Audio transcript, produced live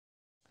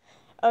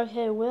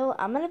Okay, Will,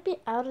 I'm gonna be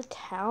out of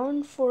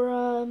town for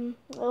a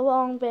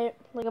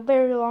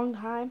very long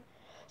time.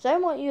 So I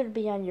want you to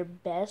be on your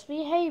best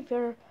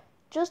behavior,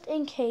 just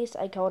in case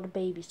I call a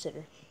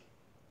babysitter.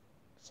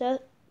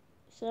 So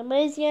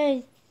somebody's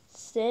gonna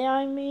stay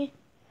on me?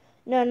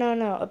 No, no,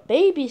 no. A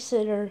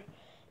babysitter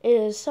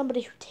is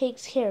somebody who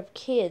takes care of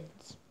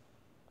kids,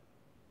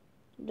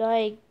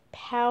 like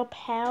pow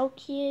pow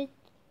kids.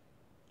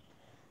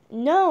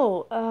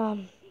 No, all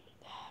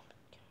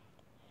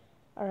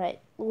right.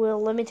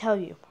 Well, let me tell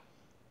you.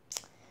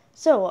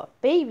 So a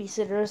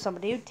babysitter is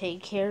somebody who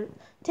takes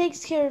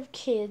care of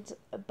kids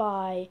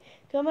by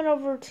coming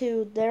over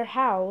to their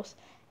house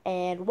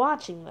and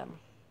watching them.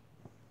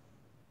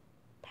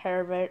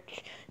 Pervert.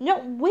 No,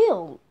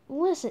 Will,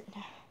 listen.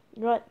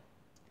 You know what?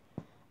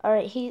 All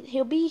right,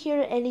 he'll be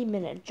here any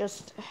minute.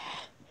 Just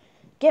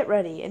get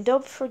ready and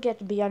don't forget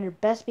to be on your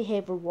best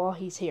behavior while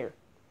he's here.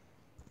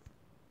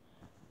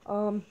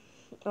 Um,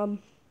 um,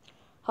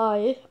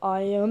 hi,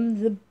 I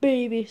am the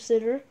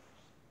babysitter.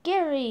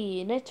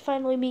 Gary, nice to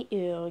finally meet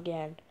you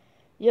again.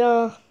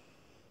 Yeah,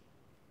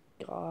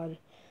 God.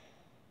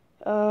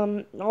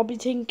 I'll be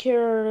taking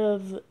care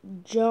of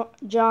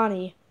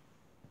Johnny.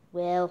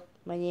 Will,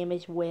 my name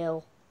is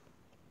Will.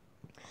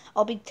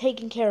 I'll be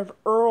taking care of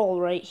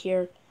Earl right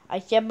here. I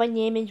said my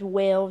name is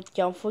Will,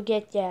 don't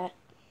forget that.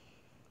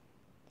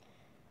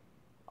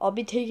 I'll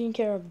be taking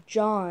care of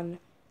John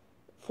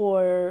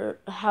for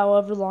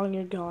however long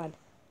you're gone.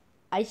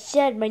 I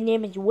said my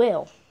name is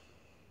Will.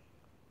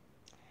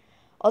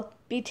 I'll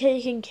be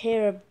taking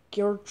care of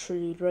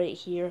Gertrude right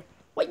here.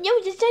 Wait, no,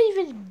 that's not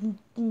even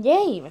his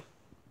name.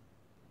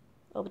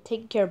 I'll be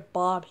taking care of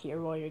Bob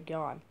here while you're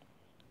gone.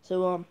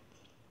 So,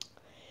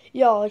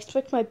 yeah, I'll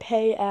expect my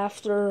pay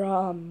after,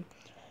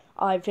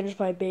 I finish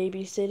my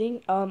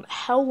babysitting.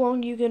 How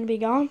long are you gonna be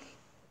gone?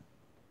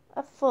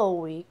 A full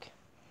week.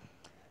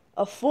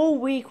 A full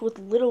week with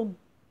little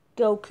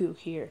Goku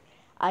here.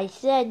 I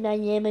said my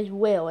name is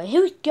Will, and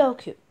who's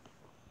Goku?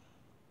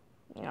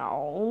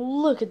 Oh,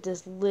 look at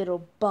this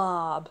little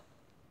Bob.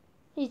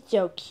 He's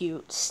so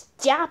cute.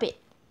 Stop it.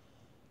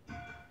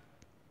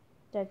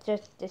 That's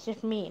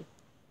just mean.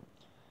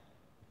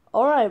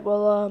 Alright,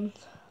 well,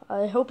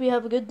 I hope you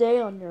have a good day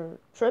on your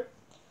trip.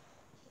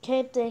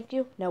 Okay, thank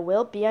you. Now,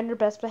 Will, be on your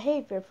best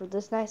behavior for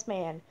this nice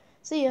man.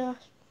 See ya.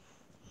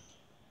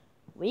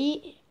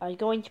 We are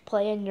going to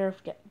play a Nerf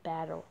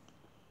battle.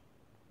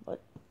 But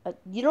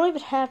you don't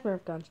even have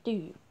Nerf guns, do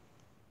you?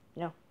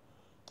 No.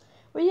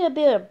 We're gonna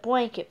build a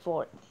blanket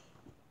for it.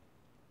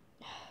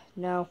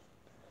 No.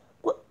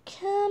 What?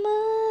 Come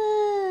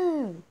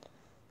on.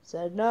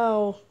 Said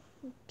no.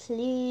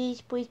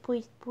 Please, please,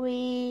 please,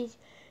 please,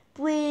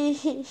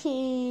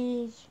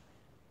 please.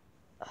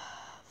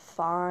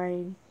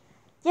 Fine.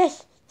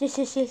 Yes, yes,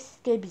 yes, yes. It's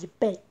gonna be the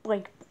best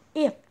blanket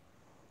ever.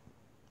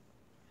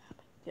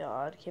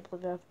 God, I can't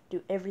believe I have to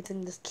do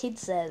everything this kid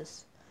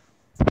says.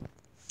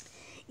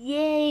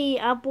 Yay,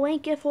 our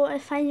blanket fort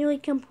is finally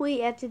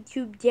complete after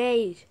 2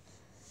 days.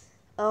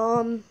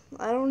 I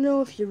don't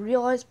know if you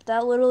realize, but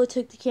that literally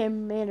took the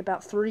cameraman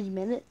about 3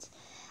 minutes.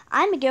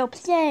 I'm gonna go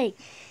play.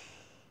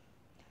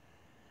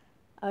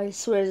 I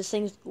swear this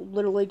thing's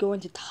literally going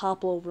to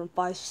topple over in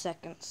 5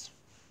 seconds.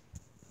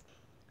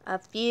 A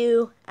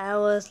few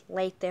hours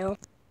later.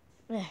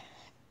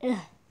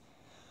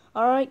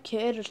 Alright,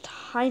 kid, it's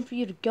time for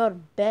you to go to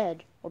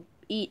bed. Or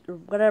eat, or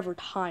whatever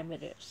time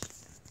it is.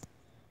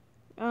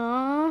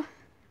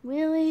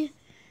 Really?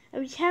 I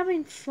was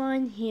having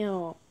fun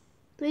here.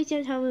 Please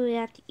don't tell me we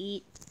have to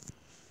eat.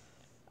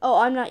 Oh,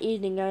 I'm not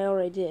eating, I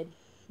already did.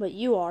 But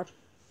you are.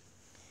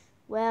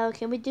 Well,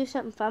 can we do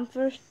something fun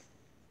first?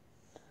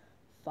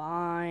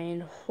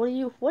 Fine. What are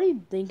you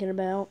thinking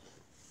about?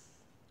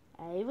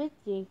 I was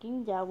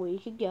thinking that we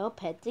could go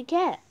pet the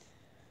cat.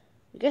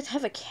 You guys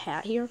have a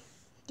cat here?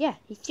 Yeah,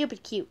 he's super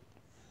cute.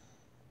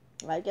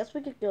 I guess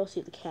we could go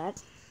see the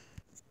cat.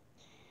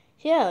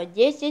 So,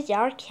 this is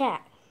our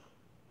cat.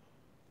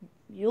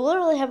 You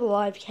literally have a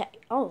live cat.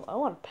 Oh, I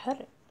want to pet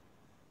it.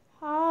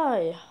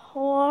 Hi,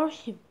 how are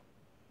you?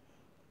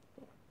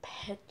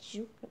 Pet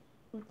you?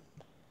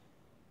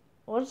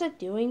 What is it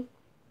doing?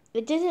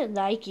 It doesn't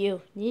like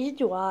you. Neither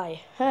do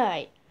I.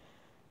 Hi.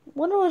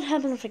 Wonder what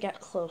happens if I got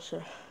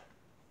closer.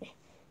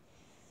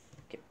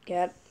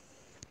 Cat.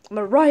 I'm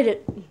gonna ride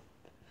it.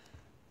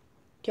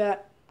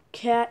 Cat.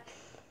 Cat.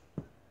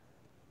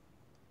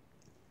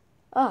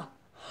 Ah.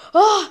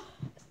 Ah!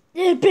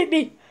 It bit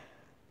me.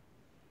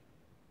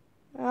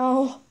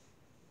 Oh.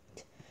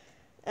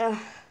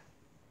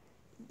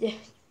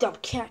 Dumb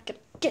cat.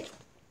 Get.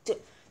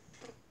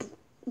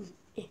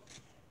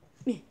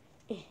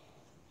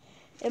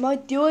 Am I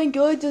doing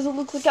good? Does it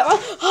look like that?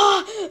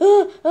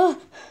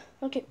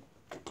 Okay.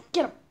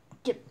 Get him.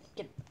 Get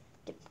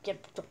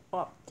him.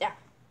 Oh, yeah.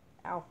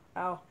 Ow.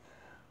 Okay.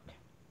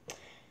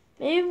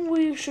 Maybe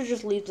we should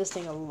just leave this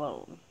thing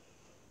alone.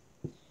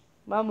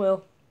 Mom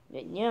will.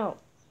 No.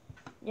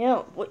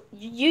 What?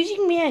 You're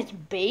using me as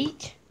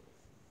bait?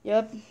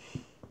 Yep.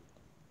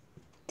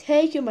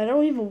 Take him. I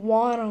don't even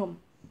want him.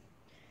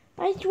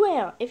 I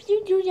swear, if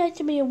you do that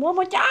to me one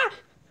more time.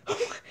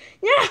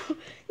 No!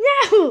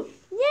 No!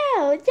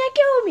 No! Let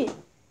go of me!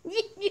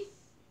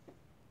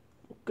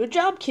 Good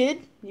job,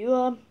 kid.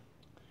 You,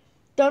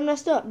 done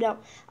messed up. Now,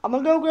 I'm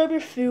gonna go grab your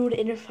food,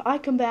 and if I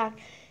come back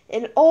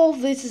and all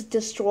this is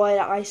destroyed,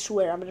 I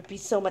swear I'm gonna be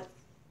so much.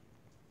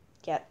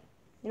 Yeah.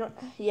 You know,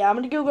 yeah, I'm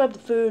gonna go grab the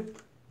food.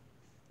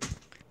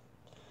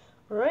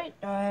 Alright,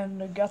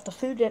 and I got the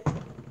food in.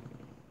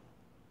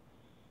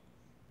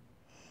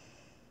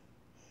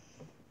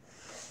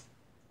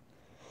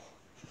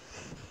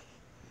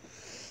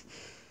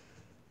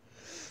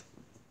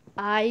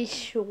 I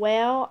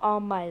swear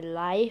on my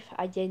life,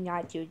 I did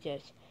not do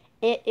this.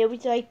 It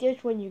was like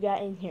this when you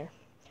got in here.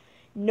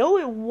 No,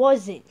 it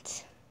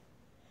wasn't.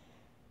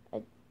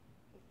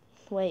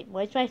 Wait,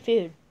 where's my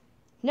food?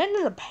 Not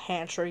in the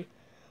pantry.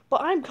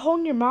 But I'm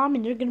calling your mom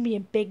and you're gonna be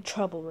in big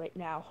trouble right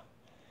now.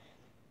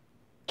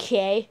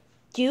 Okay,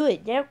 do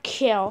it. Now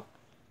kill.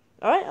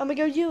 Alright, I'm gonna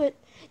go do it.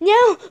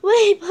 No!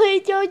 Wait,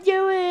 please don't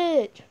do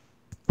it!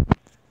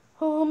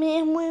 Oh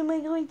man, what am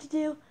I going to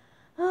do?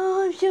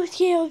 Oh, I'm so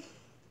scared.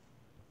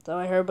 So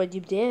I heard what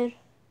you did.